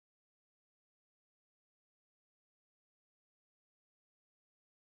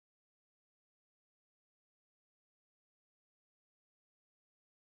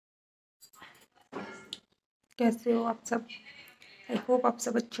कैसे हो आप सब? आई होप आप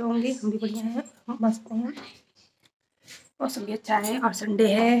सब अच्छे होंगे। हम भी बढ़िया हैं, मस्त हैं। मौसम भी अच्छा है और संडे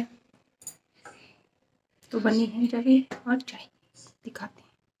है तो बनी है चाय और चाय दिखाते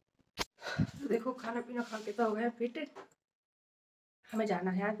हैं। तो देखो खाना पीना खा के तो हो गया फिट। हमें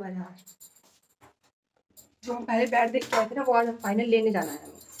जाना है आज बाजार। जो हम पहले बैट देख के आए थे ना, वो आज हम फाइनल लेने जाना है।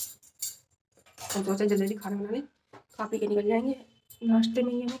 हम सोचा जल्दी जल्दी खाना बना लें, खा पी के निकल जाएंगे। नाश्ते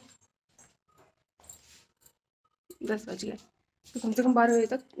में ही हमें 10 बज गए, तो कम से कम 12 बजे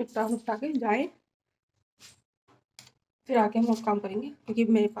तक निपटा के जाए, फिर आके हम और काम करेंगे। क्योंकि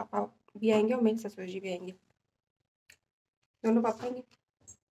मेरे पापा भी आएंगे और मेरे ससुर जी भी आएंगे, दोनों पापा आएंगे,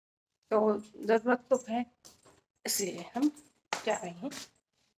 तो ज़रूरत तो है, इसलिए हम जा रहे हैं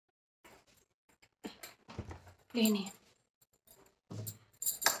लेने।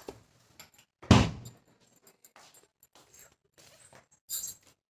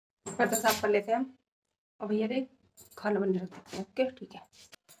 पर्दा साफ कर लेते हैं हम, और भैया देख खाना बन रख देते हैं। ओके ठीक है।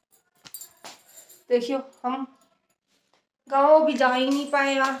 देखियो हम गाँव भी जा ही नहीं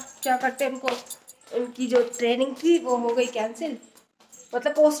पाए यार, क्या करते हैं। उनको उनकी जो ट्रेनिंग थी वो हो गई कैंसिल,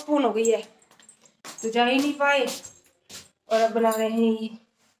 मतलब पोस्टपोन हो गई है, तो जा ही नहीं पाए। और अब बना रहे हैं ये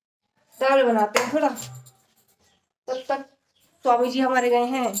दाल बनाते हैं थोड़ा। तब तक स्वामी जी हमारे गए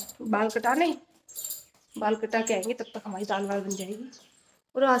हैं बाल कटाने, बाल कटा के आएंगे, तब तक हमारी दाल वाल बन जाएगी।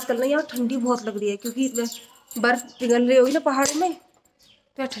 और आजकल ना यहाँ ठंडी बहुत लग रही है, क्योंकि बर्फ पिघल रही होगी ना पहाड़ों में,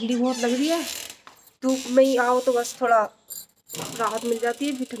 तो यहाँ ठंडी बहुत लग रही है। धूप में ही आओ तो बस थोड़ा राहत मिल जाती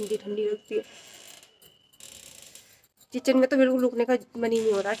है, फिर ठंडी ठंडी लगती है। किचन में तो बिल्कुल रुकने का मन ही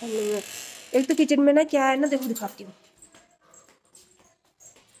नहीं हो रहा है ठंडी में। एक तो किचन में ना क्या है ना, देखो दिखाती हूँ,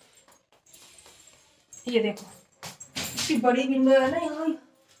 ये देखो इतनी बड़ी विंडो है ना यहाँ,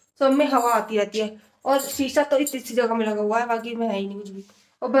 सब में हवा आती रहती है। और शीशा तो इतनी सी जगह में लगा हुआ है, बाकी में है ही नहीं कुछ भी।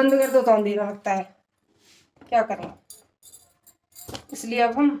 और बंद कर दो तो अंधेरा लगता है, क्या करें। इसलिए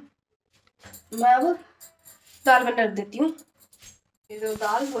अब मैं अब दाल बना रख देती हूँ। ये जो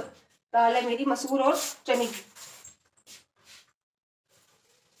दाल है मेरी मसूर और चने की।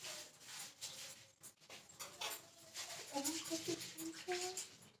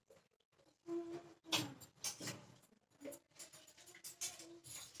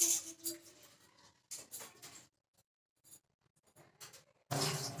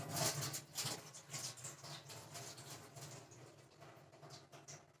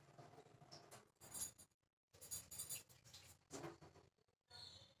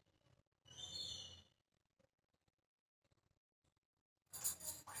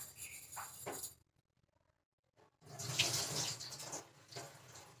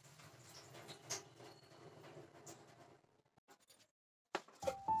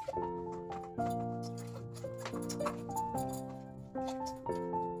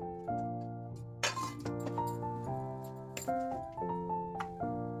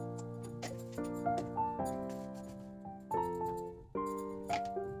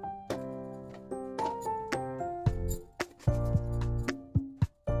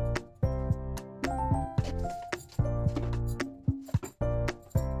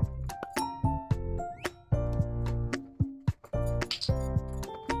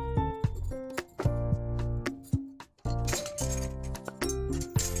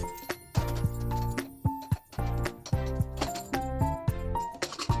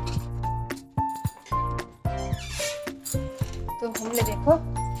 तो हमने देखो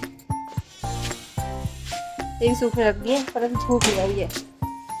एक सूखने रख दिए, पर अभी धूप नहीं आई है।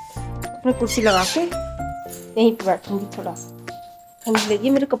 अपने कुर्सी लगा के यहीं पे बैठूंगी, थोड़ा ठंड लगी।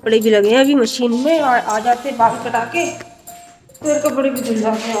 मेरे कपड़े भी लगे हैं अभी मशीन में, आ जाते बाल कटा के, फिर कपड़े भी धुल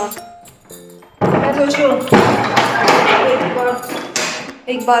जाते हैं। मैं सोच रही हूँ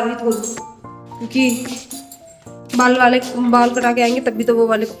एक बार भी धो दूँ, क्योंकि बाल कटा के आएंगे तब भी तो वो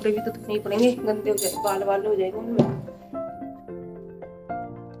वाले कपड़े भी तो धोने ही पड़ेंगे, गंदे हो जाए, बाल हो जाएंगे उनमें।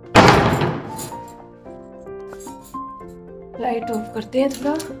 लाइट ऑफ करते हैं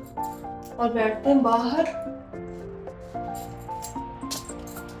थोड़ा और बैठते हैं बाहर।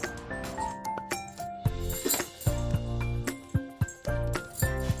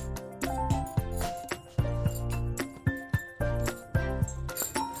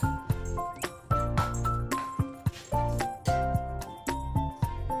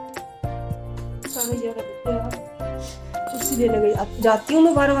 कुर्सी लेने गई, अब जाती हूँ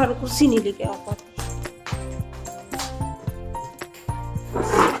मैं बार बार, कुर्सी नहीं लेके आ पाती।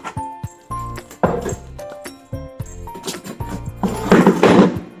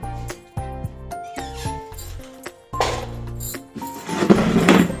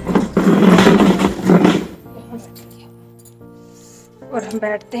 और हम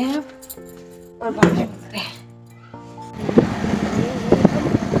बैठते हैं और बातें करते हैं।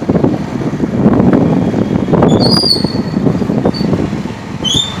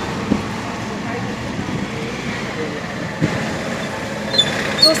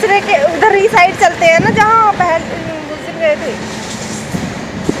 लेके उधर ही साइड चलते हैं ना, जहाँ पहले उस दिन गए थे।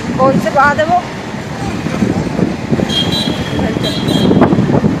 कौन से बात है वो,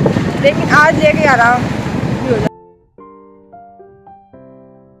 लेकिन आज लेके आ रहा हूँ।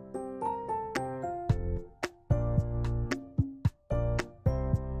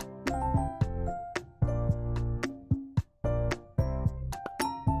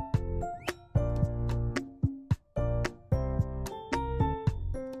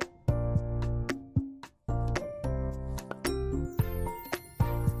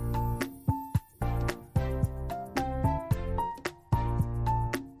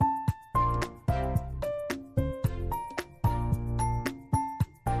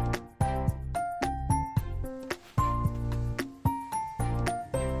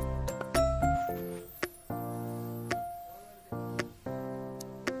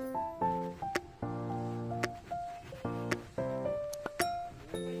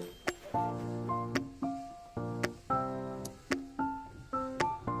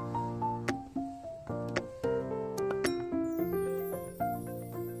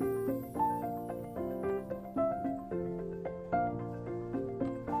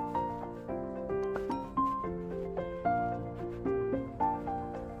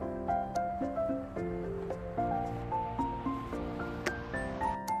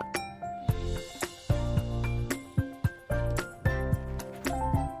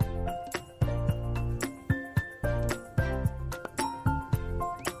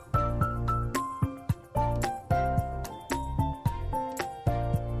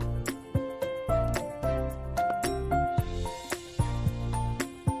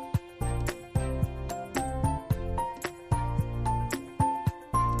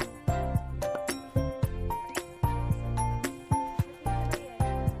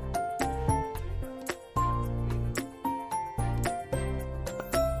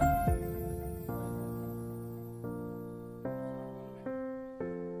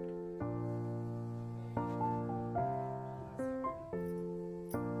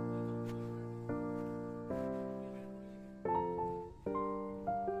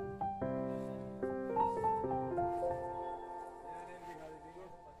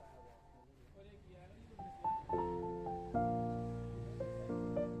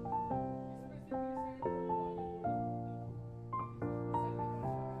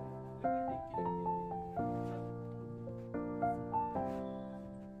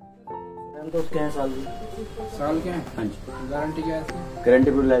 तो क्या है साल के हैं? हाँ जी। गारंटी क्या है?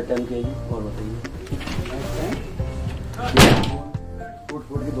 गारंटी पूरी लाइफ टाइम की है जी। और बताइए,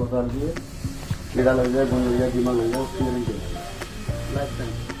 फूट की 2 साल की है। कीड़ा लग जाए, गुंज लग जाए, दीमक लग जाए, उसकी गारंटी है लाइफ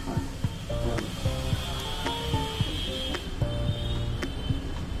टाइम।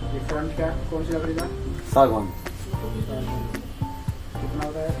 ये फ्रंट क्या कौन सी लकड़ी का? सागवान। कितना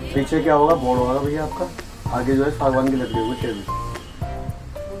होता है? पीछे क्या होगा, बोर्ड होगा भैया आपका। आगे जो है सागवान की लकड़ी होगी, टेबल।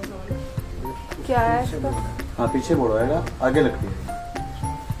 क्या है इसका? हाँ, पीछे बोर्ड होगा, आगे लकड़ी है।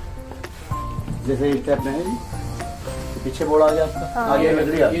 जैसे इस टाइप में है जी, तो पीछे बोर्ड आ गया आपका। हाँ, आगे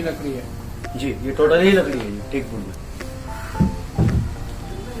लकड़ी ये लकड़ी है जी। ये टोटल ही लकड़ी है जी, ठीक बोर्ड में।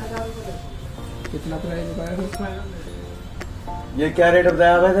 कितना प्राइस बताया उसमें? ये क्या रेट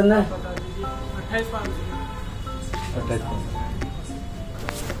बताया आपने? 28,500। 28,500।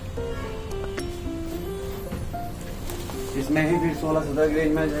 इसमें ही फिर 16-17 की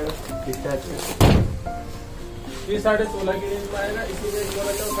रेंज में आ जाएगा इस टाइप से। ये 16.5 की रेंज में आएगा। इसी रेंज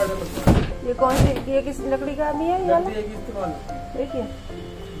वाला जो 15.5। ये कौन सी, ये किस लकड़ी का भी है ये वाला? एक इस्तेमाल देखिए,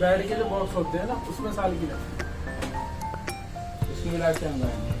 बेड के जो बॉक्स होते हैं ना, उसमें साल की लगती है। इसकी मिला के आना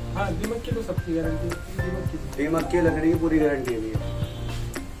है। हाँ, दीमक की तो सबकी गारंटी है। दीमक की लकड़ी की पूरी गारंटी है भैया।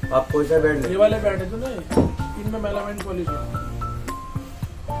 आप कोई सा बेड ये वाले बेड है जो ना, इनमें मेलामाइन पॉलिश है।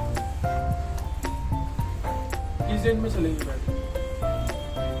 किस रेंज में चलेंगे बेड?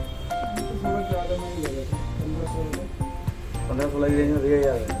 ज्यादा नहीं लगेगा, 15-16 की रेंज में भैया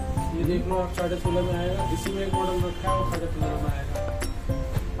यार। ये देख लो आप, 16.5 में आएगा। इसी में एक मॉडल रखा है, वो 15.5 में आएगा।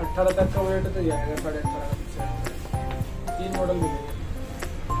 18 तक का वेट तो जाएगा, 18.5 का। 3 मॉडल मिलेंगे।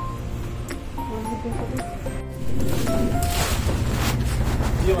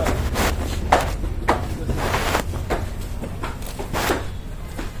 ये वाला,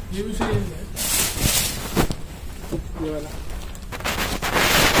 ये भी सही है। ये वाला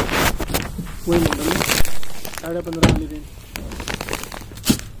वही मॉडल है, 15.5 वाली रेंज।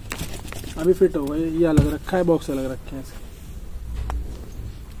 अभी फिट हो गए। ये अलग रखा है, बॉक्स अलग रखे हैं।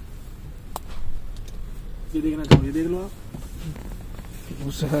 ये देखना चाहिए, देख लो आप।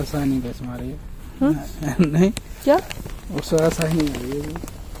 उससे ऐसा नहीं बस मारी है। नहीं क्या उससे ऐसा ही नहीं है।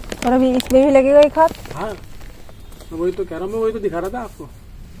 और अभी इसमें भी लगेगा एक हाथ। हाँ, तो वही तो कह रहा हूँ मैं, वही तो दिखा रहा था आपको।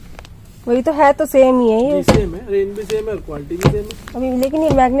 वही तो है, तो सेम ही है ये। सेम है, रेंज भी सेम है और क्वालिटी भी सेम है। अभी लेकिन ये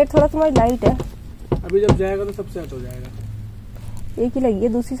मैग्नेट थोड़ा तुम्हारी लाइट है। अभी जब जाएगा तो सब सेट हो जाएगा। एक ही लगी है,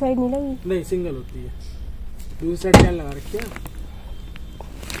 दूसरी साइड नहीं लगी। नहीं, सिंगल होती है। दूसरी साइड चैन लगा रखी है।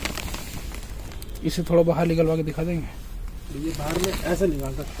 इसे थोड़ा बाहर निकलवा के दिखा देंगे। ये बाहर में ऐसे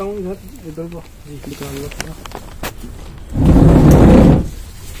निकाल सकता हूँ, इधर को निकाल लो थोड़ा।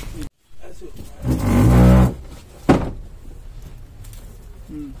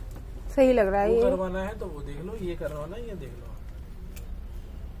 सही लग रहा है ये। करवाना है तो वो देख लो, ये करवाना है ये देख लो।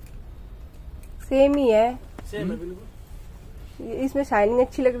 सेम ही है। सेम है बिल्कुल। इसमें शाइनिंग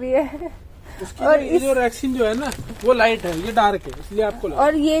अच्छी लग रही है। उसकी और ये जो रैक्सिन जो है ना वो लाइट है, ये डार्क है, इसलिए आपको लगा।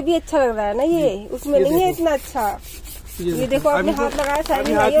 और ये भी अच्छा लग रहा है ना, ये उसमें नहीं है इतना अच्छा। ये देखो आपने हाथ लगाया,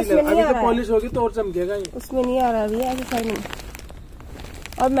 शाइनिंग आई है, उसमें नहीं आ रहा है। पॉलिश होगी तो और चमकेगा ये। उसमें नहीं आ रहा है ऐसी शाइनिंग।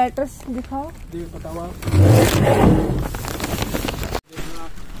 और मैट्रेस दिखाओ। देख बताओ आप।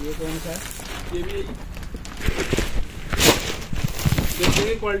 ये कौन सा है? ये भी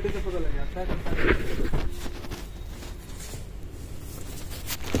देखिए, क्वालिटी से पता लग जाता है।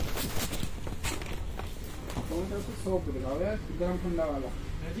 सॉफ्ट दिखाओ यार, गरम ठंडा वाला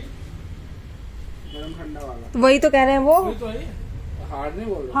है जी, गरम ठंडा वाला। वही तो कह रहे हैं वो। वही तो है, हार्ड नहीं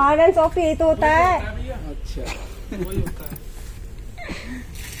बोल रहा। हार्ड एंड सॉफ्ट यही तो होता है। अच्छा, वही होता है।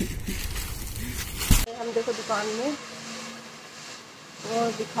 हम देखो दुकान में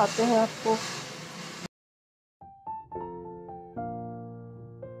और दिखाते हैं आपको।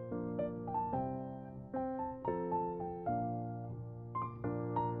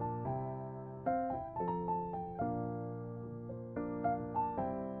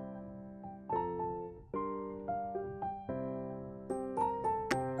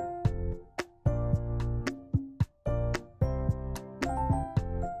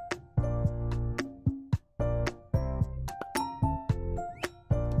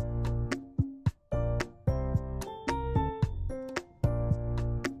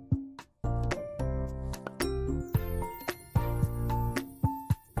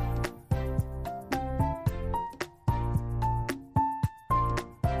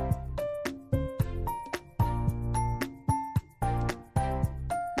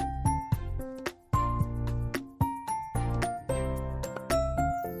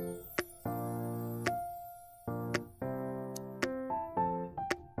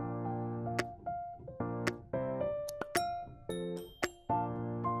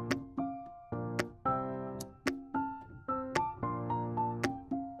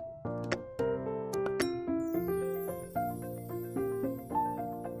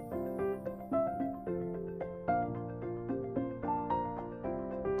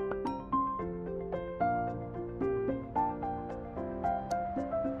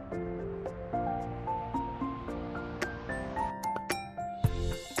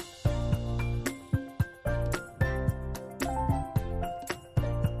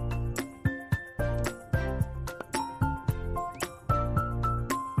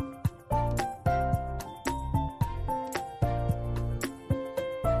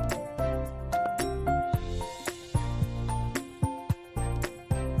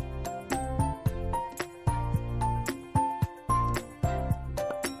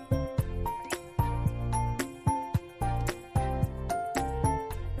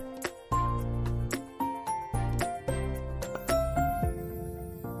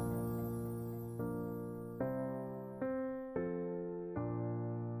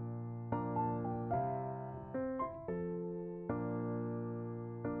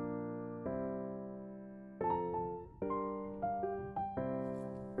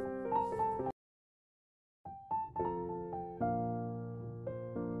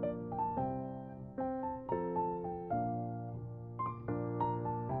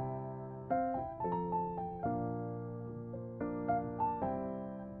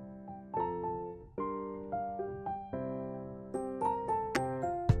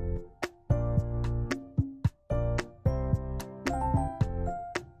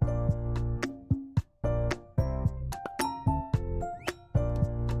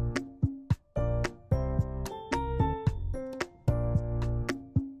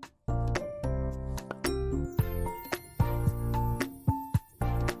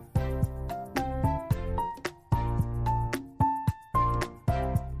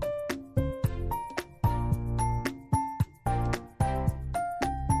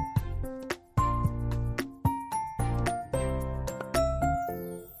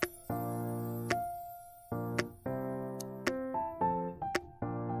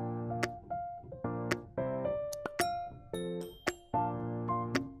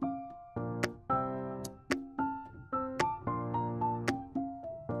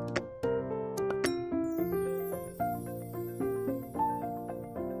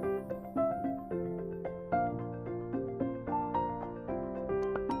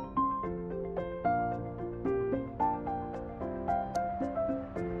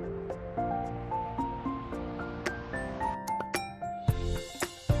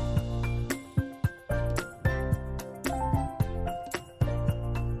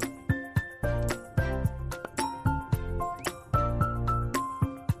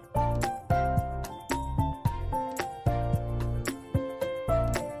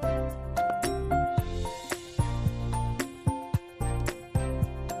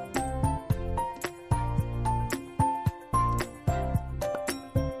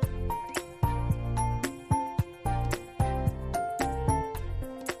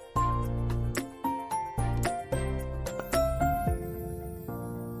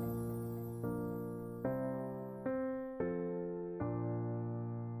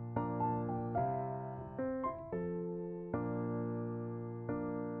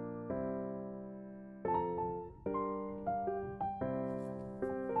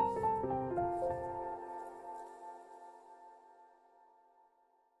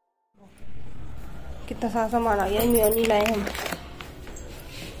 कितना सारा सामान आ गया। म्योनी लाए हम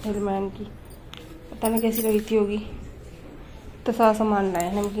हिलमैन की, पता नहीं कैसी लगी थी होगी। इतना सारा सामान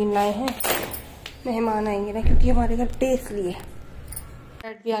लाए, नमकीन लाए हैं, मेहमान आएंगे ना क्योंकि हमारे घर टेस्ट लिए।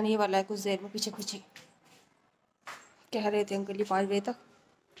 फ्लाइट भी आने वाला है कुछ देर में, पीछे पीछे कह रहे थे अंकल जी 5 बजे तक,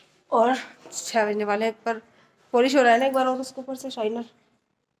 और 6 बजने वाले हैं। पर पॉलिश हो रहा है ना एक बार और उसके ऊपर से शाइनर,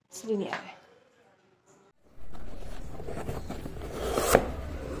 इसलिए नहीं आ रहा है।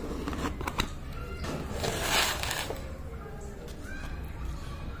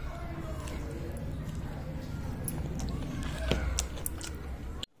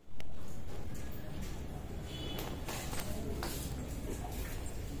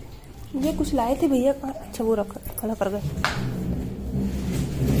 ये कुछ लाए थे भैया, अच्छा वो रखा खड़ा कर गए।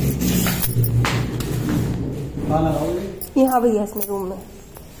 यहाँ भैया इसमें रूम में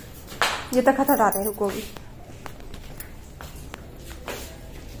ये तक हटा रहे हैं, रुको भी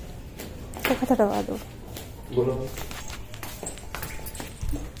तक हटवा दो। बोलो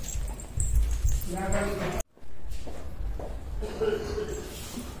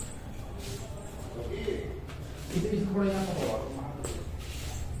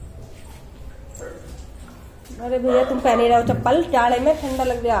अरे भैया तुम पहने रहो चप्पल, जाड़े में ठंडा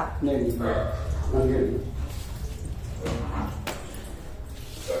लग गया। नहीं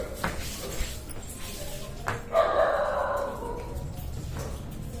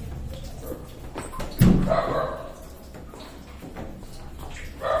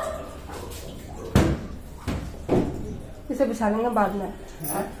इसे बिछा लेंगे बाद में।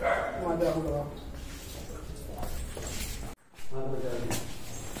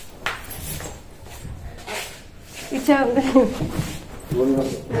 पीछे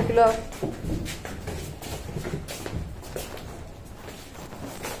निकलो।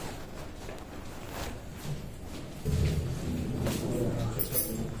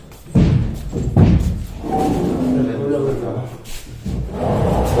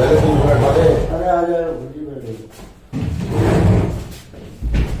 अरे आ जाओ,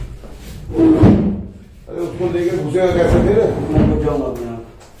 अरे उसको लेके घुसेगा कैसे फिर? मैं तो जाऊंगा अपने आप।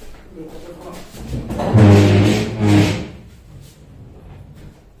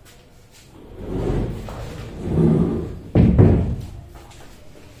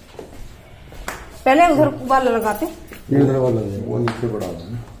 पहले उधर वाला लगाते, ये उधर वाला है, वो नीचे पड़ा हुआ है।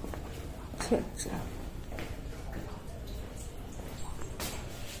 अच्छा अच्छा।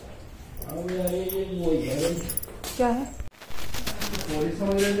 क्या है?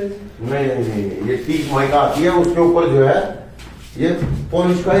 नहीं, ये टीक माइका आती है, उसके ऊपर जो है ये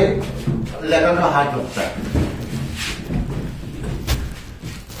पॉलिश का लेकर का हाथ लगता है।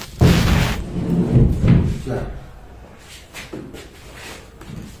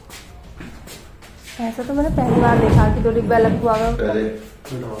 ऐसा तो मैंने पहली बार देखा कि 2 डिब्बा अलग हुआ।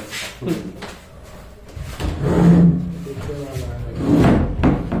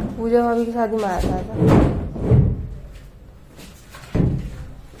 पूजा भाभी की शादी में आया था ऐसा।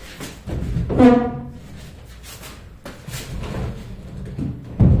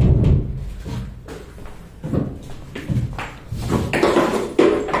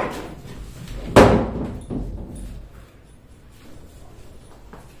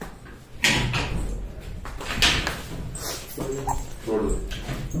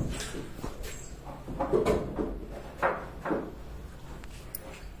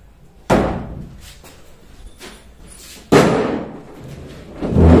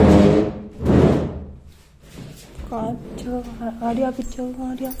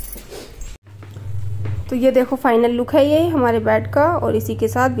 छोड़ दो। तो ये देखो फाइनल लुक है ये हमारे बेड का, और इसी के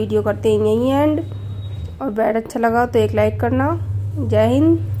साथ वीडियो करते हैं यहीं एंड। और बेड अच्छा लगा तो एक लाइक करना। जय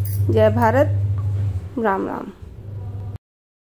हिंद, जय भारत, राम राम।